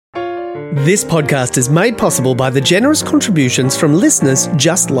This podcast is made possible by the generous contributions from listeners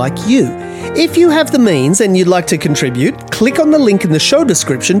just like you. If you have the means and you'd like to contribute, click on the link in the show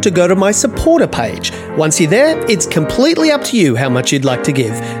description to go to my supporter page. Once you're there, it's completely up to you how much you'd like to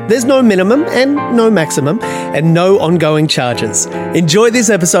give. There's no minimum and no maximum and no ongoing charges. Enjoy this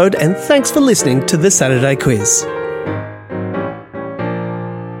episode and thanks for listening to the Saturday Quiz.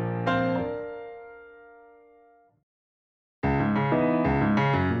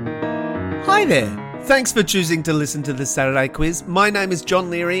 Hi there. Thanks for choosing to listen to the Saturday Quiz. My name is John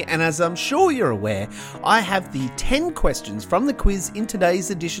Leary, and as I'm sure you're aware, I have the 10 questions from the quiz in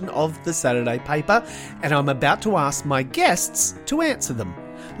today's edition of the Saturday paper, and I'm about to ask my guests to answer them.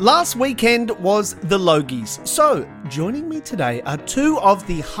 Last weekend was the Logies, so joining me today are two of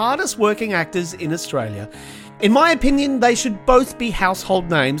the hardest working actors in Australia. In my opinion, they should both be household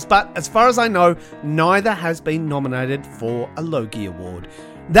names, but as far as I know, neither has been nominated for a Logie Award.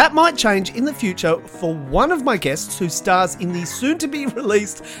 That might change in the future for one of my guests who stars in the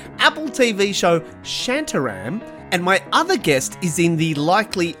soon-to-be-released Apple TV show Shantaram, and my other guest is in the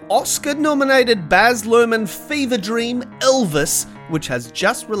likely Oscar-nominated Baz Luhrmann fever dream Elvis, which has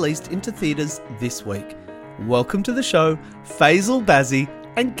just released into theatres this week. Welcome to the show, Fayssal, Bazzi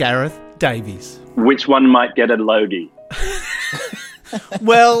and Gareth, Davies. Which one might get a Logie?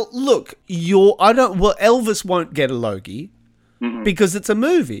 Well, look, Elvis won't get a Logie. Mm-mm. Because it's a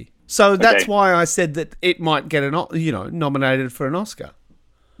movie. So that's why I said that it might get nominated for an Oscar.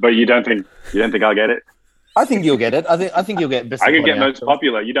 But you don't think I'll get it? I think you'll get it. I think you'll get best. I can get most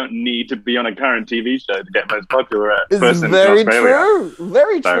popular. You don't need to be on a current TV show to get most popular person very in Australia. True.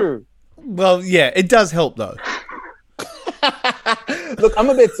 Very true. Well, yeah, it does help though. Look, I'm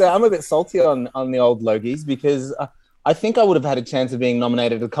a bit salty on the old Logies because I think I would have had a chance of being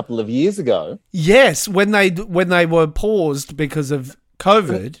nominated a couple of years ago. Yes, when they were paused because of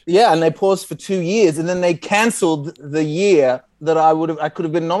COVID. Yeah, and they paused for 2 years, and then they cancelled the year that I could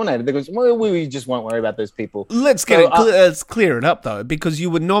have been nominated. Because we just won't worry about those people. Let's clear it up though, because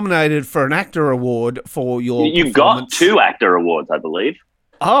you were nominated for an actor award for your. You got 2 actor awards, I believe.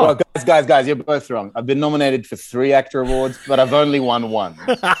 Oh, well, guys, you're both wrong. I've been nominated for 3 actor awards, but I've only won 1.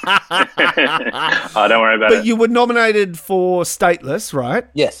 Oh, don't worry about it. But you were nominated for Stateless, right?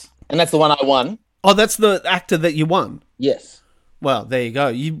 Yes, and that's the one I won. Oh, that's the actor that you won? Yes. Well, there you go.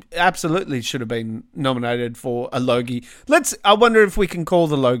 You absolutely should have been nominated for a Logie. I wonder if we can call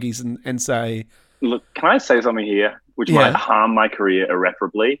the Logies and say... Look, can I say something here which might harm my career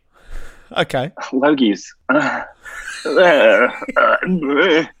irreparably? Okay. Logies. I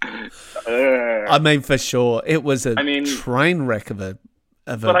mean, for sure, it was a train wreck of a.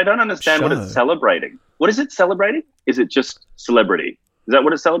 But I don't understand show. what it's celebrating. What is it celebrating? Is it just celebrity? Is that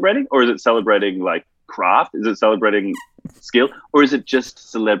what it's celebrating, or is it celebrating like craft? Is it celebrating skill, or is it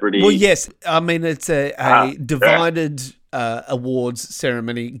just celebrity? Well, yes. I mean, it's a divided awards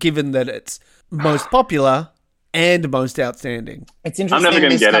ceremony, given that it's most popular and most outstanding. It's interesting. I'm never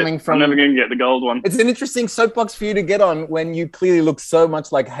going to get it. I'm never going to get the gold one. It's an interesting soapbox for you to get on when you clearly look so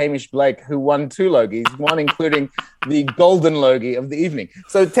much like Hamish Blake, who won 2 Logies, one including the golden Logie of the evening.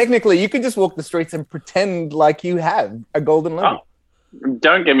 So technically, you could just walk the streets and pretend like you have a golden Logie. Oh,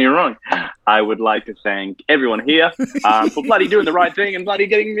 don't get me wrong. I would like to thank everyone here for bloody doing the right thing and bloody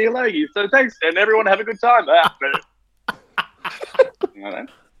getting me a Logie. So thanks, and everyone have a good time.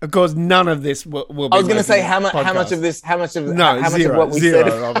 Of course, none of this will be. I was going to say how much of what we zero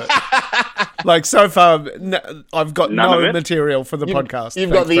said. Of it. Like so far, I've got no material for the podcast. You've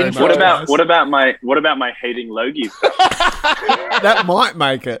got the intro. What about my hating Logies? That might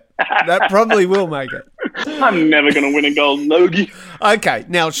make it. That probably will make it. I'm never going to win a gold Logie. Okay,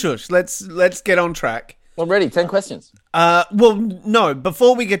 now shush. Let's get on track. Well, ready? 10 questions. Well, no.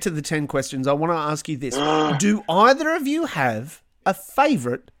 Before we get to the 10 questions, I want to ask you this: do either of you have a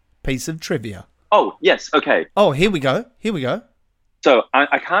favourite piece of trivia? Oh, yes. Okay. Oh, here we go. So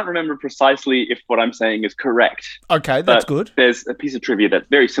I can't remember precisely if what I'm saying is correct. Okay, that's good. There's a piece of trivia that's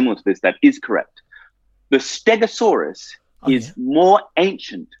very similar to this that is correct. The Stegosaurus is more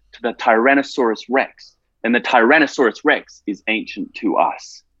ancient to the Tyrannosaurus Rex, and the Tyrannosaurus Rex is ancient to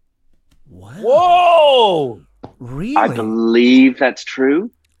us. Wow. Whoa! Really? I believe that's true.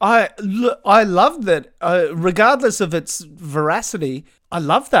 I love that. Regardless of its veracity, I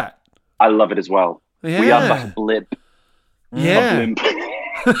love that. I love it as well. Yeah. We are but a blip. Yeah. A blimp.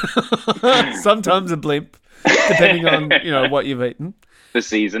 Sometimes a blimp, depending on what you've eaten. The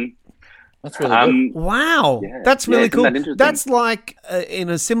season. That's really good. Wow, yeah. That's really cool. That's like in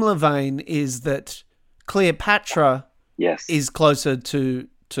a similar vein is that Cleopatra is closer to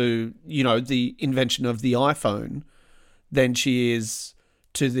the invention of the iPhone than she is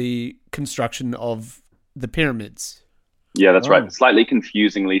to the construction of the pyramids. Yeah, that's right. Slightly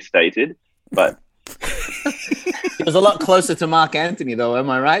confusingly stated, but It was a lot closer to Mark Antony, though. Am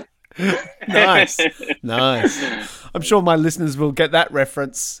I right? Nice. I'm sure my listeners will get that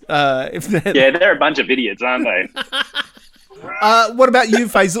reference. If they're a bunch of idiots, aren't they? What about you,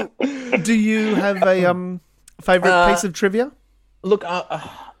 Fayssal? Do you have a favorite piece of trivia? Look,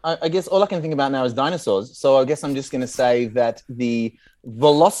 I guess all I can think about now is dinosaurs. So I guess I'm just going to say that the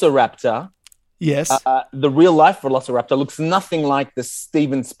Velociraptor, yes, the real life Velociraptor, looks nothing like the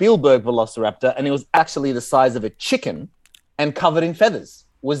Steven Spielberg Velociraptor, and it was actually the size of a chicken and covered in feathers.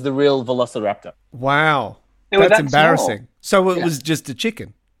 Was the real Velociraptor? Wow, That's embarrassing. So it was just a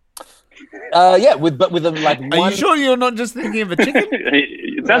chicken. With a like. Are you sure you're not just thinking of a chicken?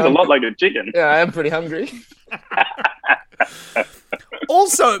 It sounds a lot like a chicken. Yeah, I am pretty hungry.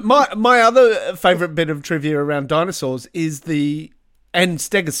 Also, my other favorite bit of trivia around dinosaurs is and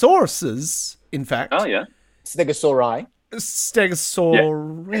stegosauruses, in fact. Oh, yeah. Stegosauri.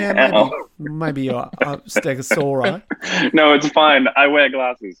 Maybe stegosauri. No, it's fine. I wear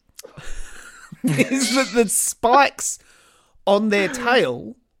glasses. Is that the spikes on their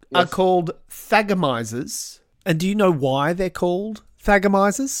tail are called thagomizers. And do you know why they're called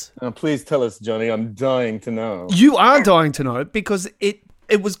thagomizers? Please tell us, Johnny. I'm dying to know. You are dying to know because it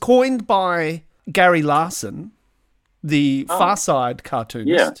was coined by Gary Larson, the Far Side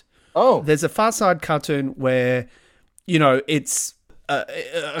cartoonist. Yeah. Oh. There's a Far Side cartoon where, it's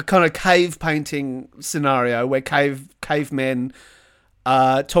a kind of cave painting scenario where cavemen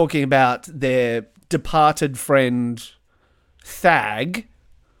are talking about their departed friend Thag,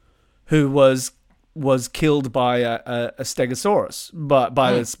 who was killed by a stegosaurus,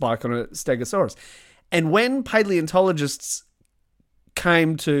 by a spike on a stegosaurus. And when paleontologists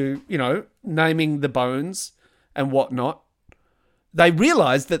came to, naming the bones and whatnot, they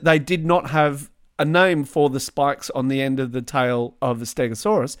realized that they did not have a name for the spikes on the end of the tail of the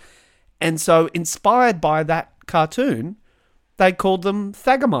stegosaurus. And so, inspired by that cartoon, they called them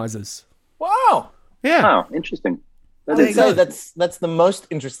thagomizers. Wow. Yeah. Oh, interesting. I'd say that's the most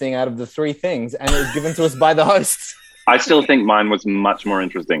interesting out of the three things, and it was given to us by the hosts. I still think mine was much more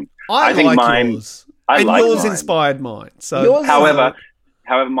interesting. I think like mine. Yours. I and like yours mine. Inspired mine. So, Yours however,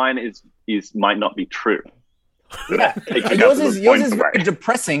 mine is might not be true. Yeah. Yours is very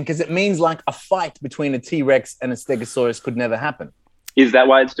depressing because it means like a fight between a T-Rex and a Stegosaurus could never happen. Is that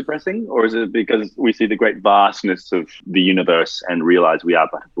why it's depressing, or is it because we see the great vastness of the universe and realize we are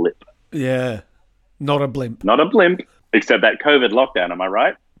but a blip? Yeah, not a blimp. Not a blimp, except that COVID lockdown. Am I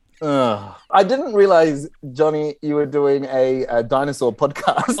right? I didn't realize, Johnny, you were doing a dinosaur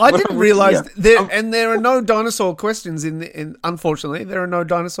podcast. I didn't realize there are no dinosaur questions in. Unfortunately, there are no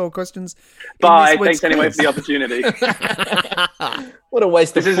dinosaur questions. Bye. Thanks anyway for the opportunity. What a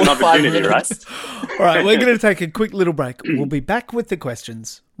waste of 45 an opportunity, minutes. right? All right, we're going to take a quick little break. We'll be back with the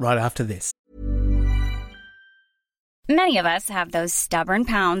questions right after this. Many of us have those stubborn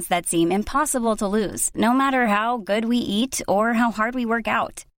pounds that seem impossible to lose, no matter how good we eat or how hard we work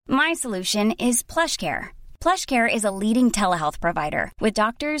out. My solution is PlushCare. PlushCare is a leading telehealth provider with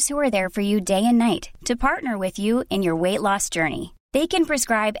doctors who are there for you day and night to partner with you in your weight loss journey. They can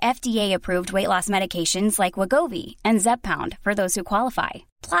prescribe FDA-approved weight loss medications like Wegovy and Zepbound for those who qualify.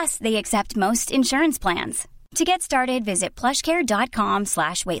 Plus, they accept most insurance plans. To get started, visit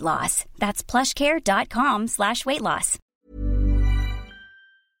plushcare.com/weightloss. That's plushcare.com/weightloss.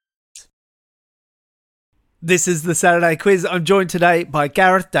 This is the Saturday Quiz. I'm joined today by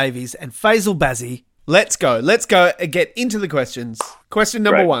Gareth, Davies and Fayssal Bazzi. Let's go and get into the questions. Question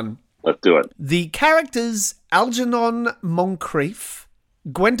number 1. Let's do it. The characters Algernon Moncrief,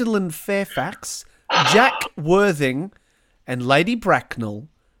 Gwendolyn Fairfax, Jack Worthing, and Lady Bracknell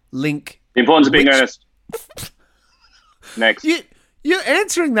link... The importance of being earnest. Next. You're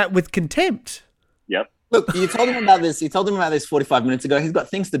answering that with contempt. Yep. Look, you told him about this. 45 minutes ago. He's got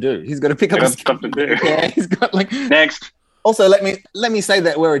things to do. He's got to pick up his stuff to do. Yeah, he's got Next. Also, let me say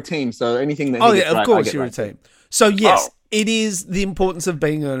that we're a team. So anything that of course you're a team. So yes, it is The Importance of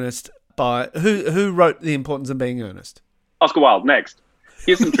Being Earnest by who wrote The Importance of Being Earnest? Oscar Wilde. Next.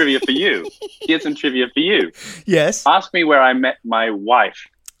 Here's some trivia for you. Yes. Ask me where I met my wife.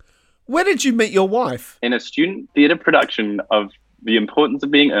 Where did you meet your wife? In a student theatre production of The Importance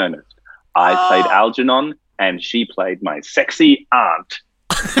of Being Earnest. I played Algernon, and she played my sexy aunt.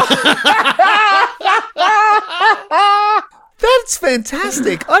 That's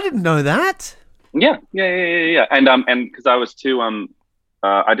fantastic. I didn't know that. Yeah. And because I was too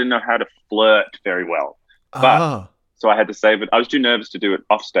I didn't know how to flirt very well. But so I had to save it. I was too nervous to do it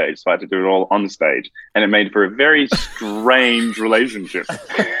off stage, so I had to do it all on stage, and it made for a very strange relationship.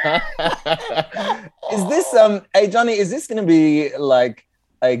 Is this hey Johnny, is this going to be like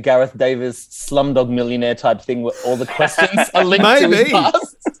a Gareth Davies Slumdog Millionaire type thing where all the questions are linked to his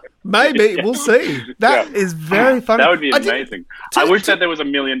past? Maybe. We'll see. That is very funny. That would be amazing. I wish that there was $1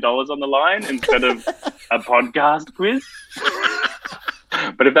 million on the line instead of a podcast quiz.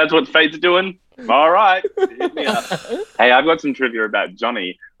 But if that's what fate's doing, all right, hit me up. Hey, I've got some trivia about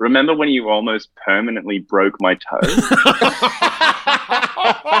Johnny. Remember when you almost permanently broke my toe?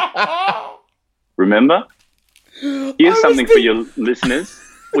 Remember? Here's something for your listeners.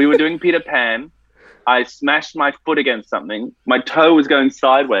 We were doing Peter Pan. I smashed my foot against something. My toe was going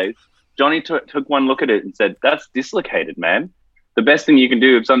sideways. Johnny took one look at it and said, "That's dislocated, man. The best thing you can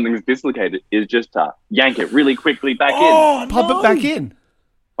do if something's dislocated is just yank it really quickly back in. Pop it back in.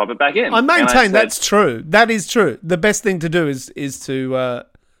 Pop it back in." I maintain that's true. That is true. The best thing to do is to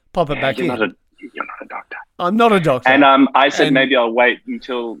pop it back in. You're not a doctor. I'm not a doctor. And I said maybe I'll wait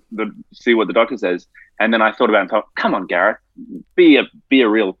until see what the doctor says. And then I thought about it and thought, come on, Gareth, be a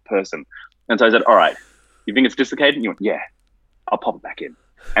real person. And so I said, all right, you think it's dislocated? And you went, yeah, I'll pop it back in.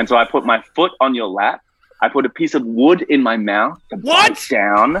 And so I put my foot on your lap. I put a piece of wood in my mouth to bite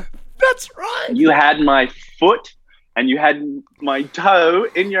down. That's right. You had my foot and you had my toe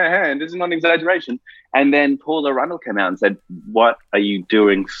in your hand. This is not an exaggeration. And then Paula Rundle came out and said, "What are you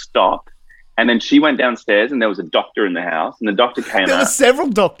doing? Stop." And then she went downstairs and there was a doctor in the house. And the doctor came out. There were several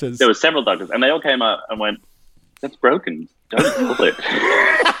doctors. And they all came out and went, "That's broken. Don't pull it."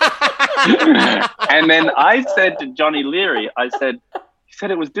 And then I said to Johnny Leary, I said, "He said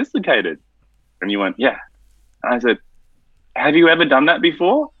it was dislocated." And you went, "Yeah." And I said, "Have you ever done that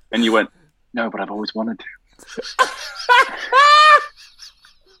before?" And you went, "No, but I've always wanted to."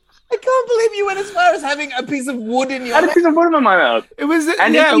 I can't believe you went as far as having a piece of wood in your I had a piece of wood in my mouth. It was,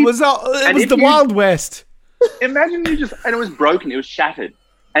 and it was the Wild West. Imagine and it was broken, it was shattered.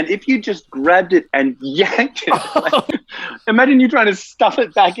 And if you just grabbed it and yanked it, imagine you trying to stuff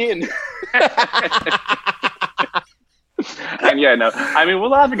it back in. And we'll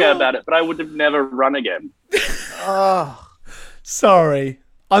laugh again about it, but I would have never run again. Sorry.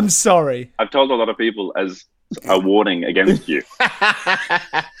 I'm sorry. I've told a lot of people as a warning against you.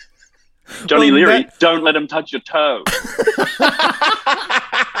 Johnny Leary, don't let him touch your toe.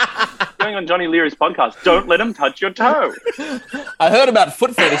 Going on Johnny Leary's podcast, don't let him touch your toe. I heard about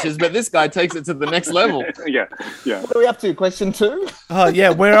foot fetishes, but this guy takes it to the next level. Yeah. What are we up to? Question 2? Oh,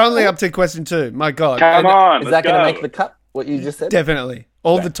 yeah, we're only up to question 2. My God. Come on, Is that going to make the cut, what you just said? Definitely.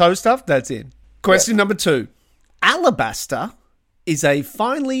 All the toe stuff, that's in. Question number 2. Alabaster is a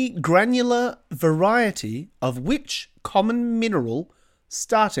finely granular variety of which common mineral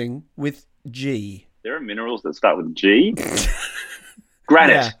starting with G? There are minerals that start with G.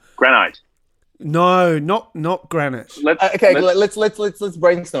 Granite. Yeah. Granite. No, not granite. Let's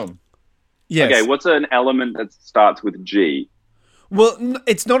brainstorm. Yes. Okay, what's an element that starts with G? Well,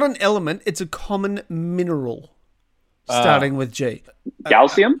 it's not an element, it's a common mineral starting with G.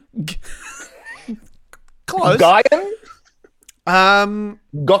 Calcium? Close. Guyton?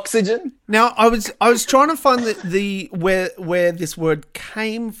 Goxygen? Now, I was trying to find the where this word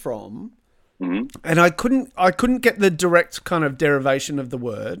came from, and I couldn't get the direct kind of derivation of the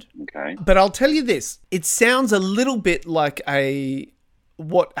word. Okay. But I'll tell you this: it sounds a little bit like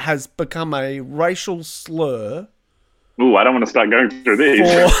what has become a racial slur. Ooh, I don't want to start going through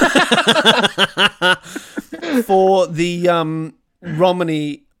these. For the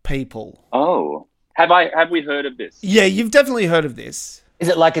Romani people. Oh. Have we heard of this? Yeah, you've definitely heard of this. Is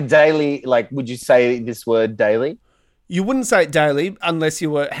it like a daily, would you say this word daily? You wouldn't say it daily unless you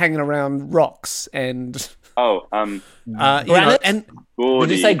were hanging around rocks and... granite? And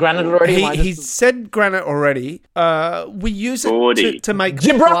did you say granite already? He said granite already. We use it to make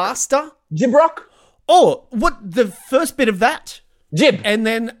plaster. Gibrock? Oh, what? The first bit of that? Jib. And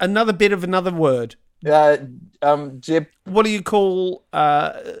then another bit of another word. Jib. What do you call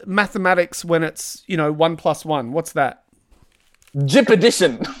mathematics when it's 1 + 1? What's that? Jip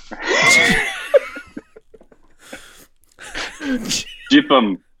addition.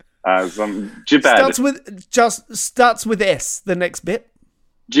 Jipum. Some jipad. Starts with S. The next bit.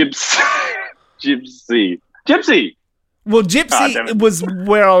 Gypsy. Well, gypsy was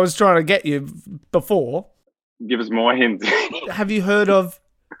where I was trying to get you before. Give us more hints. Have you heard of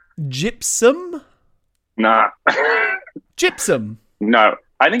gypsum? Nah. Gypsum. No.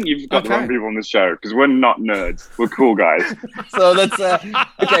 I think you've got the wrong people on this show because we're not nerds. We're cool guys. So that's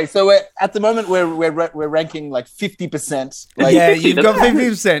okay. So we're at the moment we're ranking 50%. Yeah, you've got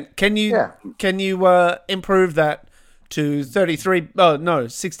 50%. Can you improve that to 33. Oh no,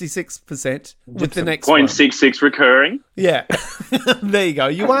 66% with the next one. 0.66 recurring. Yeah, there you go.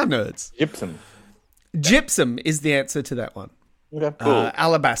 You are nerds. Gypsum. Gypsum is the answer to that one. Okay. Cool.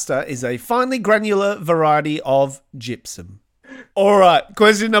 Alabaster is a finely granular variety of gypsum. All right,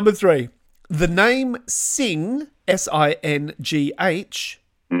 question number 3. The name Singh, S-I-N-G-H,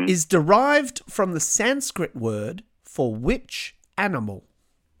 is derived from the Sanskrit word for which animal?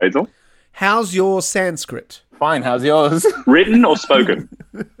 Fayssal? How's your Sanskrit? Fine. How's yours? Written or spoken?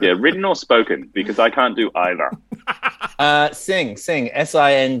 Yeah, written or spoken, because I can't do either. Sing.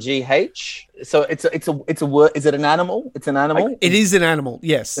 S-I-N-G-H. So it's a word. Is it an animal? It's an animal. It is an animal,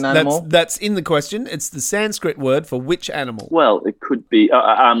 yes. An animal? That's in the question. It's the Sanskrit word for which animal? Well, it could be.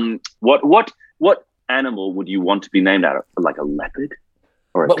 What animal would you want to be named after? Like a leopard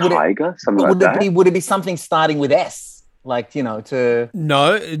or a tiger, something like that? Would it be something starting with S? Like, to...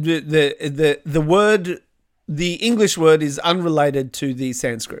 No, the word, the English word is unrelated to the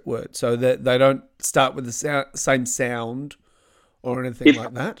Sanskrit word, so that they don't start with the same sound or anything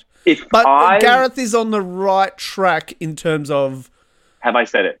like that. But Gareth is on the right track in terms of... Have I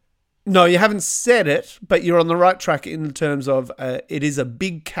said it? No, you haven't said it, but you're on the right track in terms of it is a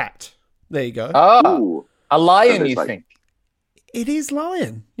big cat. There you go. Oh, a lion, so you think? It is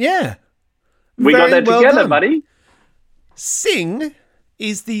lion, yeah. We Very got that well together, done. buddy. Sing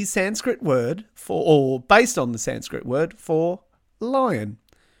is the Sanskrit word for, or based on the Sanskrit word for lion,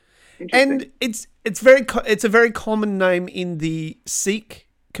 and it's a very common name in the Sikh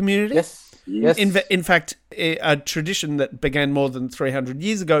community. Yes. In fact, a tradition that began more than 300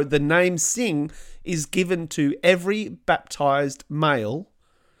 years ago. The name Singh is given to every baptized male,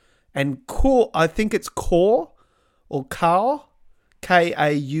 and I think it's Kaur or Kaur,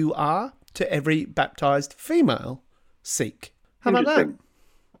 K-A-U-R, to every baptized female Sikh. How about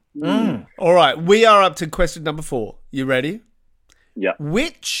that? All right, we are up to question number 4. You ready? Yeah.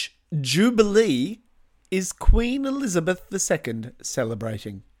 Which Jubilee is Queen Elizabeth II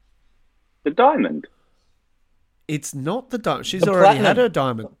celebrating? The diamond. It's not the diamond. She's The already platinum. had her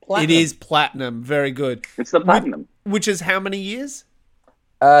diamond. Platinum. It is platinum. Very good. It's the platinum. Which is how many years?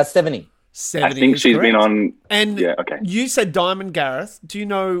 70. 70. I think is she's correct. been on. And Yeah, okay. you said diamond, Gareth. Do you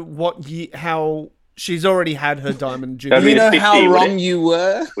know how she's already had her diamond Do Do jubilee? you know 50, how would were it? you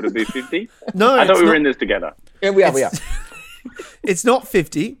were? Would it be 50? No, I thought it's we were not- in this together. Yeah, we are. It's not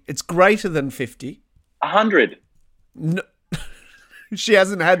 50. It's greater than 50. 100. No, she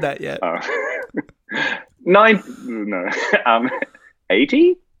hasn't had that yet.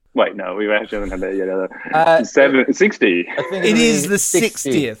 80? Wait, no, we actually haven't had that yet. 60. I think It is the 60.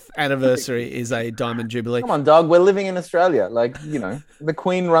 60th anniversary is a diamond jubilee. Come on, dog. We're living in Australia. Like, the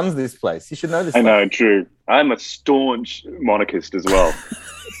Queen runs this place. You should know this. I stuff. know, true. I'm a staunch monarchist as well.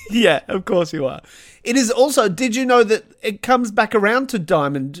 Yeah, of course you are. It is also, did you know that it comes back around to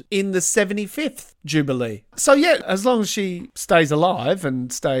diamond in the 75th jubilee? So yeah, as long as she stays alive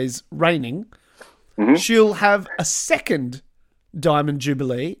and stays reigning, she'll have a second diamond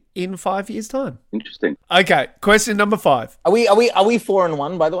jubilee in 5 years' time. Interesting. Okay, question number 5. Are we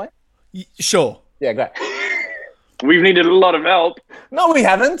 4-1, by the way? Sure. Yeah, great. We've needed a lot of help. No, we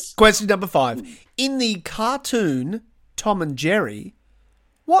haven't. Question number 5. In the cartoon Tom and Jerry,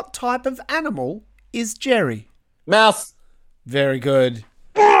 what type of animal is Jerry? Mouse. Very good.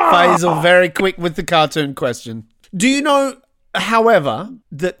 Fayssal, very quick with the cartoon question. Do you know, however,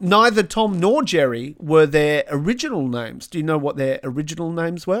 that neither Tom nor Jerry were their original names? Do you know what their original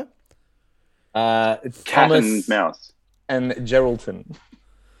names were? Cat Thomas and mouse. and Geraldton.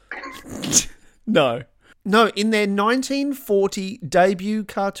 No. No, in their 1940 debut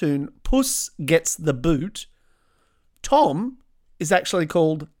cartoon, Puss Gets the Boot, Tom is actually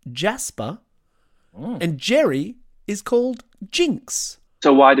called Jasper, and Jerry is called Jinx.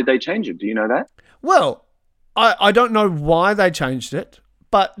 So why did they change it? Do you know that? Well, I don't know why they changed it,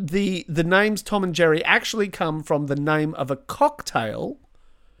 but the names Tom and Jerry actually come from the name of a cocktail,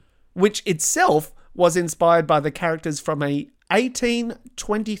 which itself was inspired by the characters from a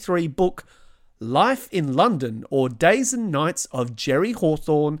 1823 book, Life in London, or Days and Nights of Jerry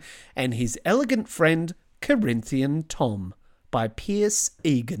Hawthorne and His Elegant Friend Corinthian Tom, by Pierce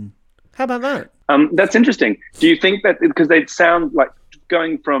Egan. How about that? That's interesting. Do you think that because they sound like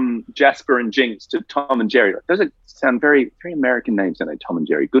going from Jasper and Jinx to Tom and Jerry, those sound very, very American names, don't they? Tom and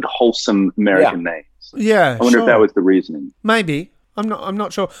Jerry, good wholesome American names. Yeah, I wonder sure. if that was the reasoning. Maybe. I'm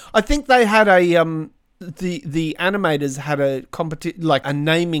not sure. I think they had a the animators had a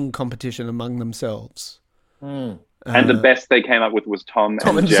naming competition among themselves. And the best they came up with was Tom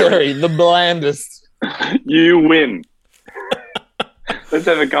and Jerry, the blandest. You win. Let's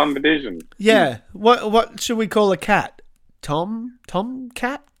have a competition. Yeah. What should we call a cat?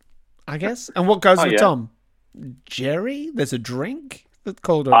 Tomcat, I guess. And what goes with Tom? Jerry? There's a drink that's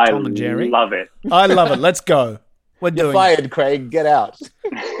called a Tom and Jerry. I love it. I love it. Let's go. We're You're doing fired, Craig. Get out.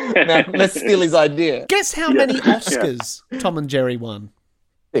 Now, let's steal his idea. Guess how many Oscars Tom and Jerry won?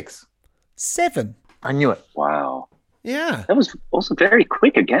 6. 7. I knew it. Wow. Yeah. That was also very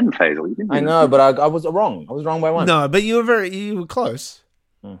quick again, Fayssal. You didn't I know, but I was wrong. I was wrong by 1. No, but you were close.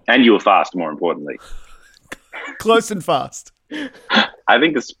 And you were fast, more importantly. Close and fast. I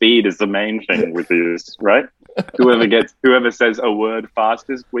think the speed is the main thing with this, right? Whoever says a word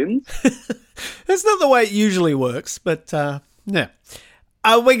fastest wins. That's not the way it usually works, but yeah.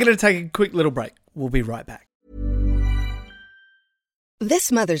 We're going to take a quick little break. We'll be right back.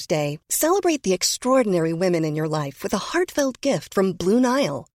 This Mother's Day, celebrate the extraordinary women in your life with a heartfelt gift from Blue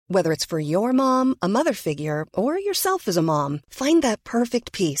Nile. Whether it's for your mom, a mother figure, or yourself as a mom, find that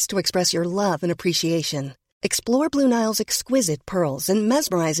perfect piece to express your love and appreciation. Explore Blue Nile's exquisite pearls and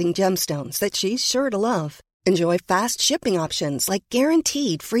mesmerizing gemstones that she's sure to love. Enjoy fast shipping options like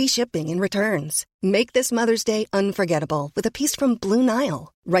guaranteed free shipping and returns. Make this Mother's Day unforgettable with a piece from Blue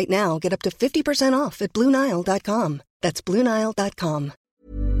Nile. Right now, get up to 50% off at BlueNile.com. That's BlueNile.com.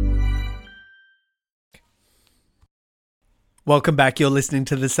 Welcome back. You're listening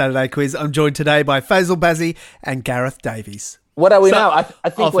to the Saturday Quiz. I'm joined today by Fayssal, Bazzi, and Gareth Davies. What are we now? I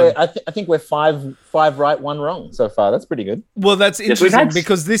think we're five right, 1 wrong so far. That's pretty good. Well, that's interesting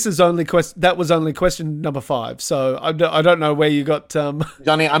because this is that was only question number 5. So I don't know where you got.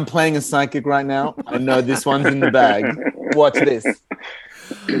 Johnny, I'm playing a psychic right now. I know this one's in the bag. Watch this.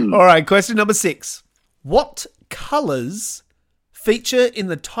 All right, question number 6. What colours feature in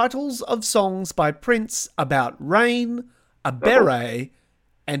the titles of songs by Prince about rain, a beret,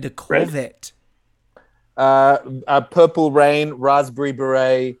 and a Corvette? Purple Rain, Raspberry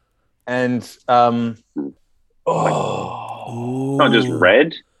Beret, and not just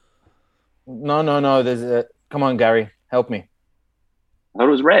red. No. There's a. Come on, Gary, help me. I thought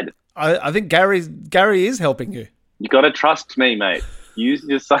it was red. I think Gary is helping you. You got to trust me, mate. Use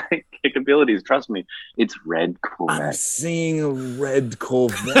your psychic abilities. Trust me. It's red Corvette. I'm seeing a red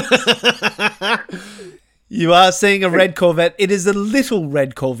Corvette. You are seeing a red Corvette. It is a little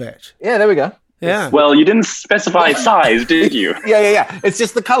red Corvette. Yeah, there we go. Yeah. Well, you didn't specify size, did you? Yeah. It's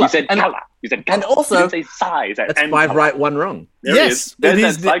just the color. You said color. And also, you didn't say size. That's 5 right, 1 wrong. Yes,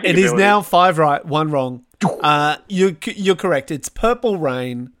 it is now 5 right, 1 wrong. You're correct. It's Purple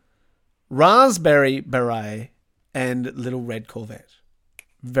Rain, Raspberry Beret, and Little Red Corvette.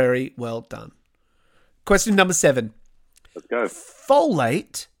 Very well done. Question number 7. Let's go.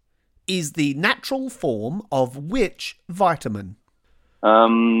 Folate is the natural form of which vitamin?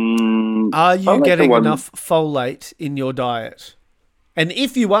 Are you getting enough folate in your diet? And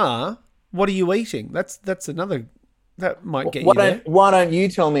if you are, what are you eating? That's another. That might get you there. Why don't you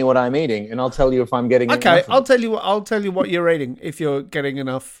tell me what I'm eating, and I'll tell you if I'm getting enough. Okay, I'll tell you what you're eating if you're getting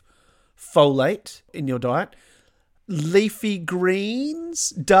enough folate in your diet. Leafy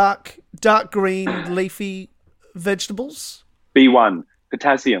greens, dark green leafy vegetables. B1,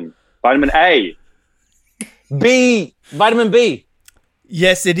 potassium, vitamin A. Vitamin B.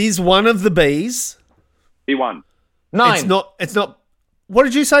 Yes, it is one of the B's. B1. 9. It's not. What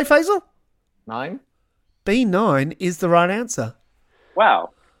did you say, Fayssal? 9. B9 is the right answer.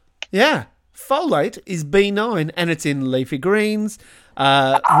 Wow. Yeah. Folate is B9 and it's in leafy greens,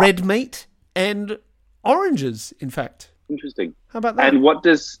 red meat and oranges, in fact. Interesting. How about that? And what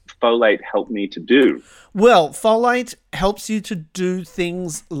does folate help me to do? Well, folate helps you to do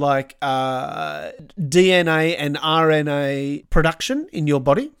things like DNA and RNA production in your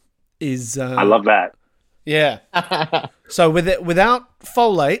body. I love that. Yeah. So without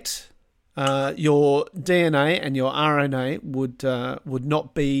folate, your DNA and your RNA would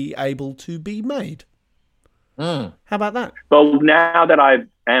not be able to be made. How about that? Well, now that I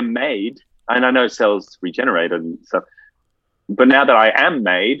am made, and I know cells regenerate and stuff, but now that I am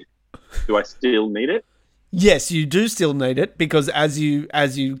made, do I still need it? Yes, you do still need it because, as you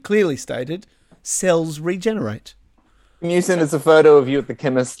clearly stated, cells regenerate. Can you send us a photo of you at the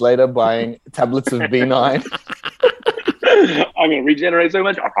chemist later buying tablets of B9? I'm going to regenerate so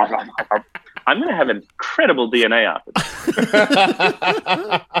much. I'm going to have incredible DNA after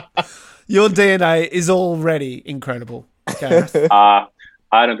this. Your DNA is already incredible, Gareth.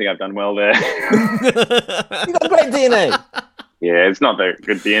 I don't think I've done well there. You got great DNA. Yeah, it's not very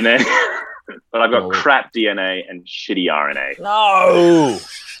good DNA. But I've got crap DNA and shitty RNA. No!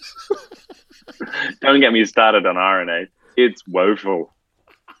 Don't get me started on RNA. It's woeful.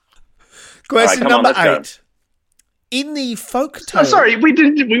 Question number 8. In the folk tale... Oh, sorry, we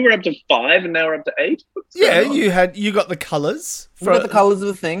were up to 5 and now we're up to 8? Yeah, you got the colours. We got the colours of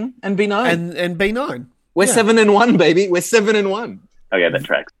the thing and B9. And B9. We're 7-1, baby. We're 7-1. Okay, that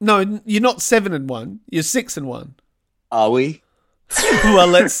tracks. No, you're not 7-1. You're 6-1. Are we? Well,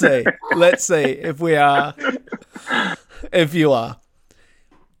 let's see. Let's see if we are. If you are.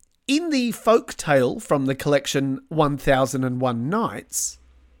 In the folk tale from the collection 1001 Nights,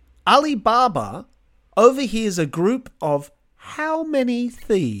 Ali Baba overhears a group of how many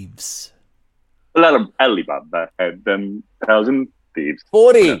thieves? A lot of Alibaba had 1,000 thieves.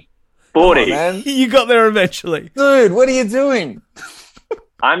 40. 40. Come on, man. You got there eventually. Dude, what are you doing?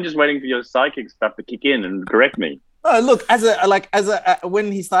 I'm just waiting for your psychic stuff to kick in and correct me. Oh, look,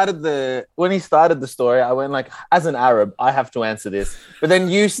 when he started the story, I went like, as an Arab, I have to answer this. But then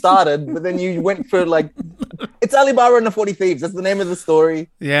you went for like, it's Alibaba and the 40 Thieves. That's the name of the story.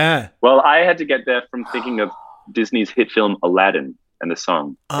 Yeah. Well, I had to get there from thinking of Disney's hit film Aladdin and the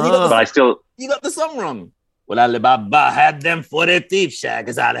song. But You got the song wrong. Well, Alibaba had them 40 thieves,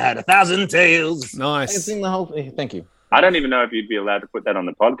 because I had 1,000 tales. I can Nice. sing the whole thing. Thank you. I don't even know if you'd be allowed to put that on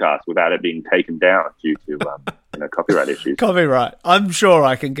the podcast without it being taken down due to copyright issues. Copyright. I'm sure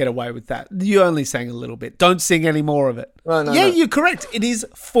I can get away with that. You only sang a little bit. Don't sing any more of it. No, You're correct. It is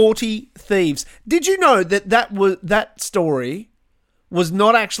 40 Thieves. Did you know that story was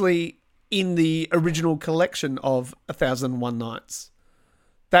not actually in the original collection of 1001 Nights?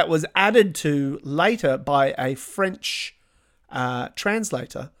 That was added to later by a French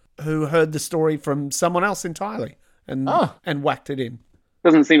translator who heard the story from someone else entirely and whacked it in.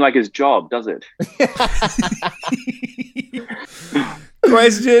 Doesn't seem like his job, does it?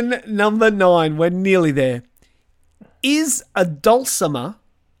 Question number 9. We're nearly there. Is a dulcimer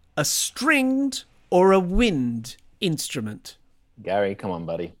a stringed or a wind instrument? Gary, come on,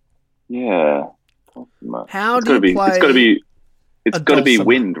 buddy. Yeah. How do you play? It's got to be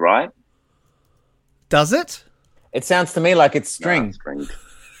wind, right? Does it? It sounds to me like it's string. Stringed.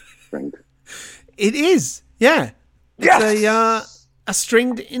 It is. Yeah. Yes! It's a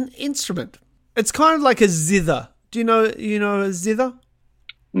stringed instrument. It's kind of like a zither. Do you know a zither?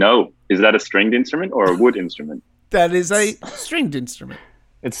 No. Is that a stringed instrument or a wood instrument? That is a stringed instrument.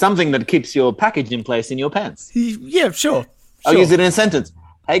 It's something that keeps your package in place in your pants. Yeah, sure. I'll use it in a sentence.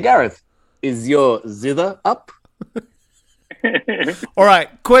 Hey, Gareth, is your zither up? All right.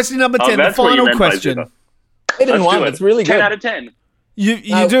 Question number 10, the that's what you final meant by question. zither. 8-1. It's really good. 10 out of 10.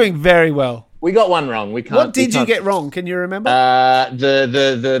 You're doing very well. We got one wrong. We can't. What did you get wrong? Can you remember?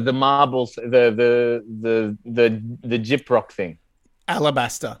 The marbles, the gyprock thing.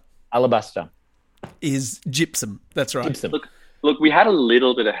 Alabaster is gypsum. That's right. Gypsum. Look, we had a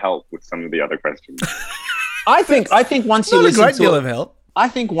little bit of help with some of the other questions. I think once you Not a listen great to deal it, of help. I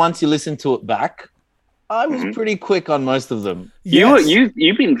think once you listen to it back, I was pretty quick on most of them. Yes.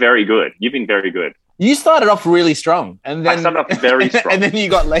 You've been very good. You've been very good. You started off really strong, and then I started off very strong. and then you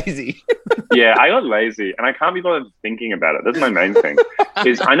got lazy. Yeah, I got lazy, and I can't be bothered thinking about it. That's my main thing.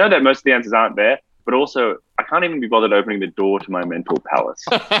 Is I know that most of the answers aren't there, but also I can't even be bothered opening the door to my mental palace.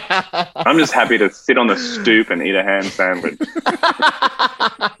 I'm just happy to sit on the stoop and eat a ham sandwich.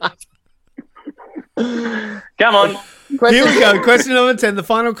 Come on. Here we go. Question number 10, the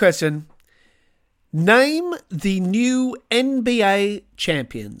final question. Name the new NBA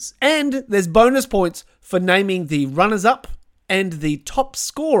champions. And there's bonus points for naming the runners-up and the top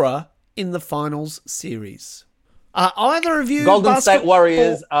scorer in the finals series. Are either of you Golden State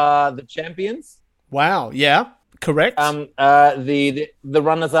Warriors are the champions. Wow, yeah, correct. The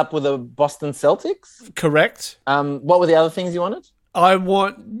runners-up were the Boston Celtics. Correct. What were the other things you wanted? I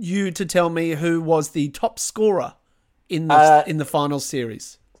want you to tell me who was the top scorer in the finals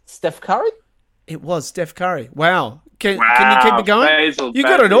series. Steph Curry? It was Steph Curry. Wow. Can you keep it going? Fayssal, You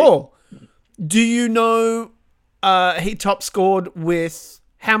got it Bazzi. all. Do you know he top scored with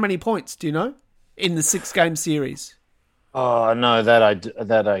how many points, do you know, in the 6-game series? Oh no, that I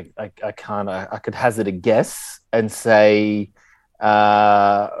can't. I could hazard a guess and say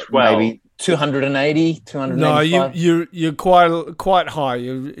 12. maybe 280, 285. No, you're quite high.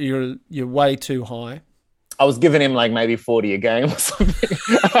 You're way too high. I was giving him like maybe 40 a game or something.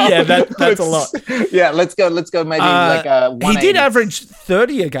 Yeah, that's a lot. Yeah, let's go maybe like 180. He did average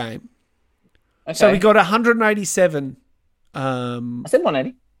 30 a game. Okay. So he got 187. I said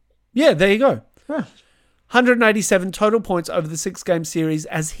 180. Yeah, there you go. Huh. 187 total points over the 6-game series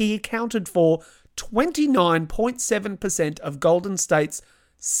as he accounted for 29.7% of Golden State's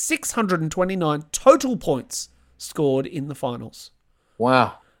 629 total points scored in the finals.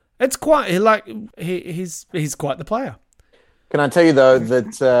 Wow. It's quite he's quite the player. Can I tell you, though,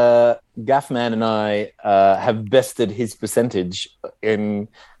 that Gaffman and I have bested his percentage in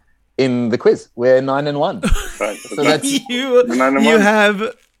the quiz. We're 9-1. Right. So that's You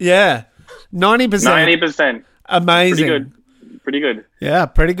have, 90%. 90%. Amazing. Pretty good. Yeah,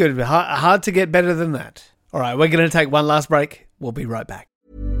 pretty good. Hard to get better than that. All right, we're going to take one last break. We'll be right back.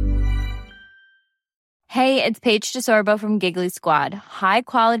 Hey, it's Paige DeSorbo from Giggly Squad. High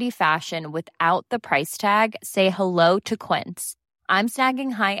quality fashion without the price tag. Say hello to Quince. I'm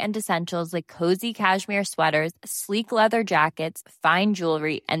snagging high-end essentials like cozy cashmere sweaters, sleek leather jackets, fine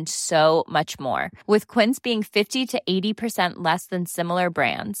jewelry, and so much more. With Quince being 50 to 80% less than similar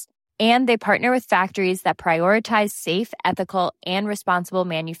brands. And they partner with factories that prioritize safe, ethical, and responsible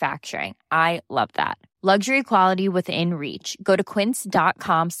manufacturing. I love that. Luxury quality within reach. Go to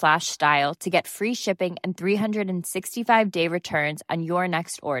quince.com/style to get free shipping and 365-day returns on your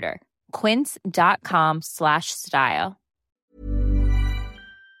next order. Quince.com/style.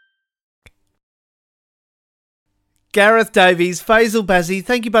 Gareth, Davies, Fayssal, Bazzi,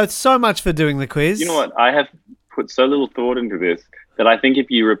 thank you both so much for doing the quiz. You know what? I have put so little thought into this that I think if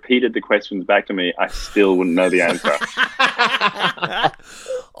you repeated the questions back to me, I still wouldn't know the answer.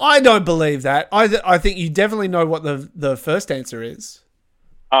 I don't believe that. I think you definitely know what the first answer is.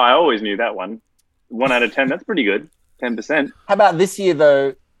 Oh, I always knew that one. 1 out of 10, that's pretty good. 10%. How about this year,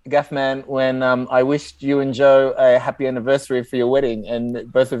 though, Gaffman, when I wished you and Joe a happy anniversary for your wedding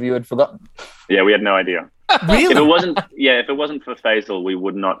and both of you had forgotten? Yeah, we had no idea. Really? If it wasn't for Fayssal, we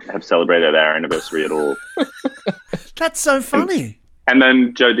would not have celebrated our anniversary at all. That's so funny. And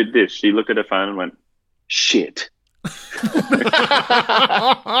then Joe did this. She looked at her phone and went, shit. So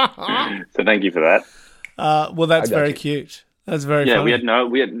thank you for that. Well, that's very cute. That's very funny. we had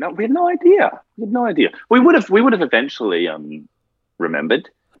no idea. We would have eventually remembered,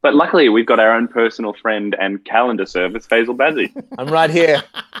 but luckily we've got our own personal friend and calendar service, Fayssal Bazzi. I'm right here.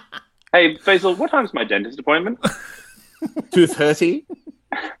 Hey, Fayssal, what time's my dentist appointment? 2:30.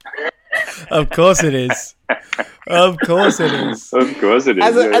 Of course it is. Of course it is. Of course it is.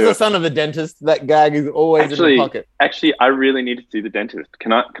 As a son of a dentist, that gag is always in the pocket. Actually, I really need to see the dentist.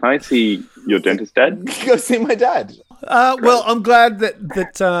 Can I see your dentist, Dad? Go see my dad. Well, I'm glad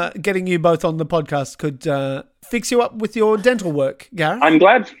that getting you both on the podcast could fix you up with your dental work, Gareth. I'm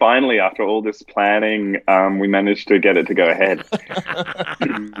glad finally, after all this planning, we managed to get it to go ahead.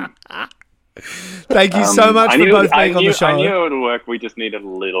 Thank you so much for both being on the show. I knew it would work. We just needed a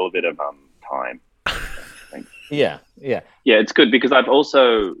little bit of time. Thanks. Yeah. Yeah, it's good because I've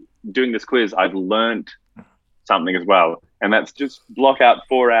also, doing this quiz, I've learned something as well. And that's just block out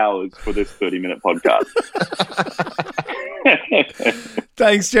 4 hours for this 30-minute podcast.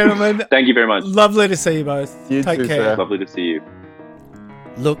 Thanks, gentlemen. Thank you very much. Lovely to see you both. You Take too, care. sir. Lovely to see you.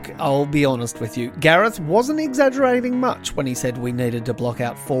 Look, I'll be honest with you. Gareth wasn't exaggerating much when he said we needed to block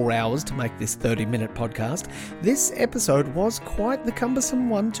out 4 hours to make this 30-minute podcast. This episode was quite the cumbersome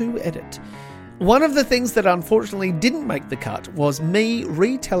one to edit. One of the things that unfortunately didn't make the cut was me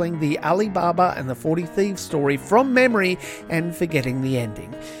retelling the Ali Baba and the 40 Thieves story from memory and forgetting the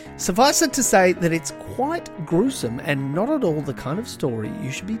ending. Suffice it to say that it's quite gruesome and not at all the kind of story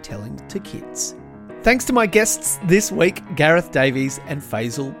you should be telling to kids. Thanks to my guests this week, Gareth Davies and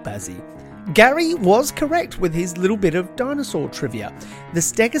Fayssal Bazzi. Gary was correct with his little bit of dinosaur trivia. The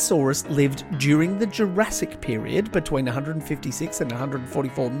Stegosaurus lived during the Jurassic period between 156 and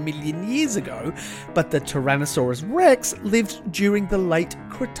 144 million years ago, but the Tyrannosaurus rex lived during the late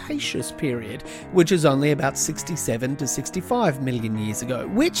Cretaceous period, which is only about 67 to 65 million years ago,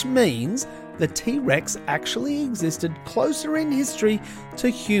 which means the T-Rex actually existed closer in history to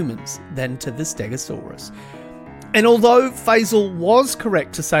humans than to the Stegosaurus. And although Fayssal was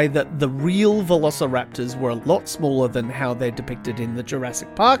correct to say that the real velociraptors were a lot smaller than how they're depicted in the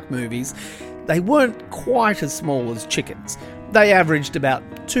Jurassic Park movies, they weren't quite as small as chickens. They averaged about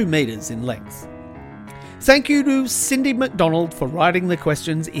 2 meters in length. Thank you to Cindy McDonald for writing the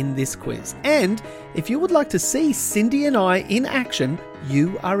questions in this quiz. And if you would like to see Cindy and I in action,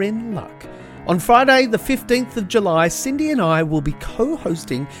 you are in luck. On Friday, the 15th of July, Cindy and I will be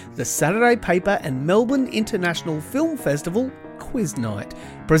co-hosting the Saturday Paper and Melbourne International Film Festival Quiz Night.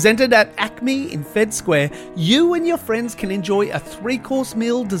 Presented at Acme in Fed Square, you and your friends can enjoy a 3-course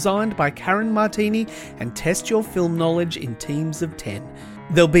meal designed by Karen Martini and test your film knowledge in teams of 10.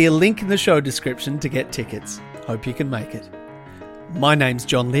 There'll be a link in the show description to get tickets. Hope you can make it. My name's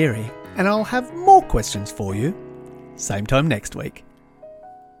John Leary, and I'll have more questions for you same time next week.